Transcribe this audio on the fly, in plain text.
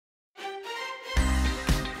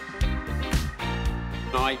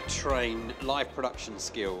I train live production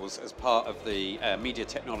skills as part of the Media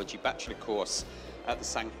Technology Bachelor course at the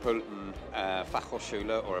St. Pölten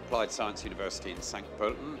Fachhochschule, or Applied Science University in St.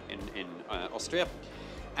 Pölten in Austria.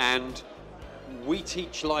 And we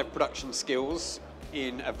teach live production skills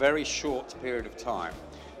in a very short period of time.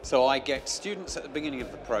 So I get students at the beginning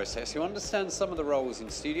of the process who understand some of the roles in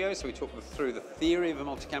studio, so we talk them through the theory of a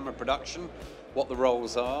multi-camera production, what the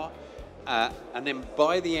roles are, and then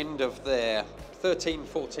by the end of their 13,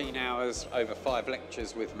 14 hours over 5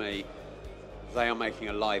 lectures with me, they are making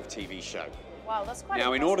a live TV show. Wow, that's quite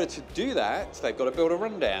Now, impressive. in order to do that, they've got to build a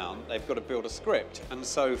rundown, they've got to build a script. And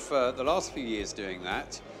so for the last few years doing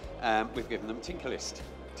that, we've given them Tinkerlist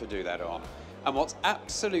to do that on. And what's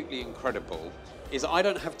absolutely incredible is I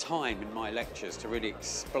don't have time in my lectures to really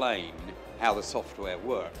explain how the software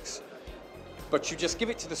works. But you just give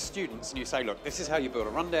it to the students and you say, look, this is how you build a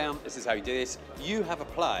rundown, this is how you do this. You have a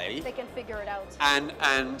play. They can figure it out.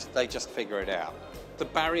 And they just figure it out. The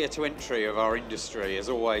barrier to entry of our industry has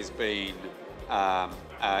always been,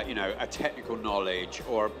 you know, a technical knowledge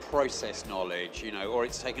or a process knowledge, you know, or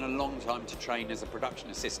it's taken a long time to train as a production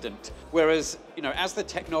assistant. Whereas, you know, as the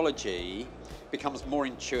technology becomes more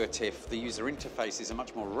intuitive, the user interfaces are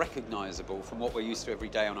much more recognizable from what we're used to every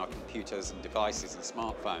day on our computers and devices and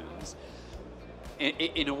smartphones.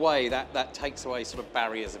 In a way, that takes away sort of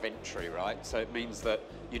barriers of entry, right? So it means that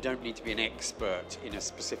you don't need to be an expert in a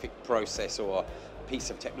specific process or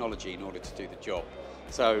piece of technology in order to do the job.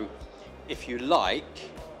 So if you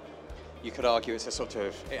like, you could argue it's a sort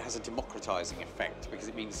of, it has a democratizing effect because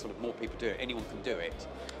it means sort of more people do it, anyone can do it,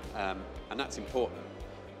 and that's important.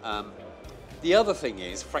 The other thing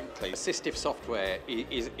is, frankly, assistive software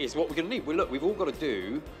is what we're going to need. Well, look, we've all got to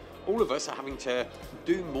do, all of us are having to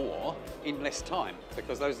do more in less time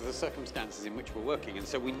because those are the circumstances in which we're working, and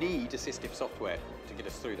so we need assistive software to get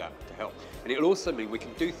us through that, to help. And it'll also mean we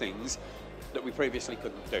can do things that we previously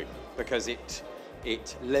couldn't do because it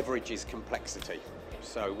leverages complexity.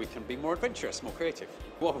 So we can be more adventurous, more creative.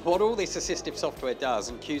 What all this assistive software does,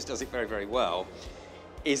 and Cuez does it very, very well,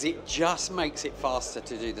 is it just makes it faster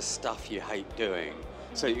to do the stuff you hate doing.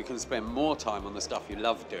 So you can spend more time on the stuff you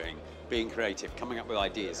love doing, being creative, coming up with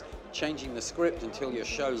ideas, changing the script until your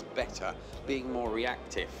show's better, being more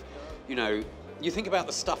reactive. You know, you think about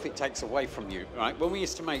the stuff it takes away from you, right? When we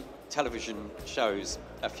used to make television shows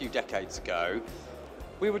a few decades ago,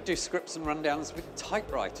 we would do scripts and rundowns with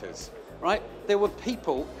typewriters, right? There were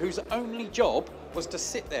people whose only job was to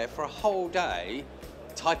sit there for a whole day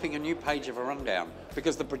typing a new page of a rundown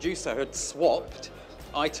because the producer had swapped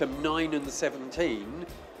item 9 and 17,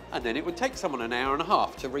 and then it would take someone an hour and a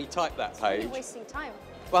half to retype that page. It's really wasting time.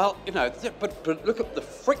 Well, you know, but look at the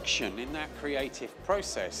friction in that creative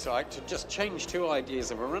process, right? To just change 2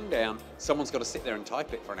 ideas of a rundown, someone's got to sit there and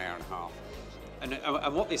type it for an hour and a half.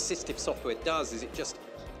 And what the assistive software does is it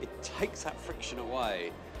takes that friction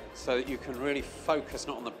away so that you can really focus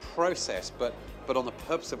not on the process, but on the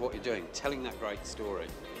purpose of what you're doing, telling that great story.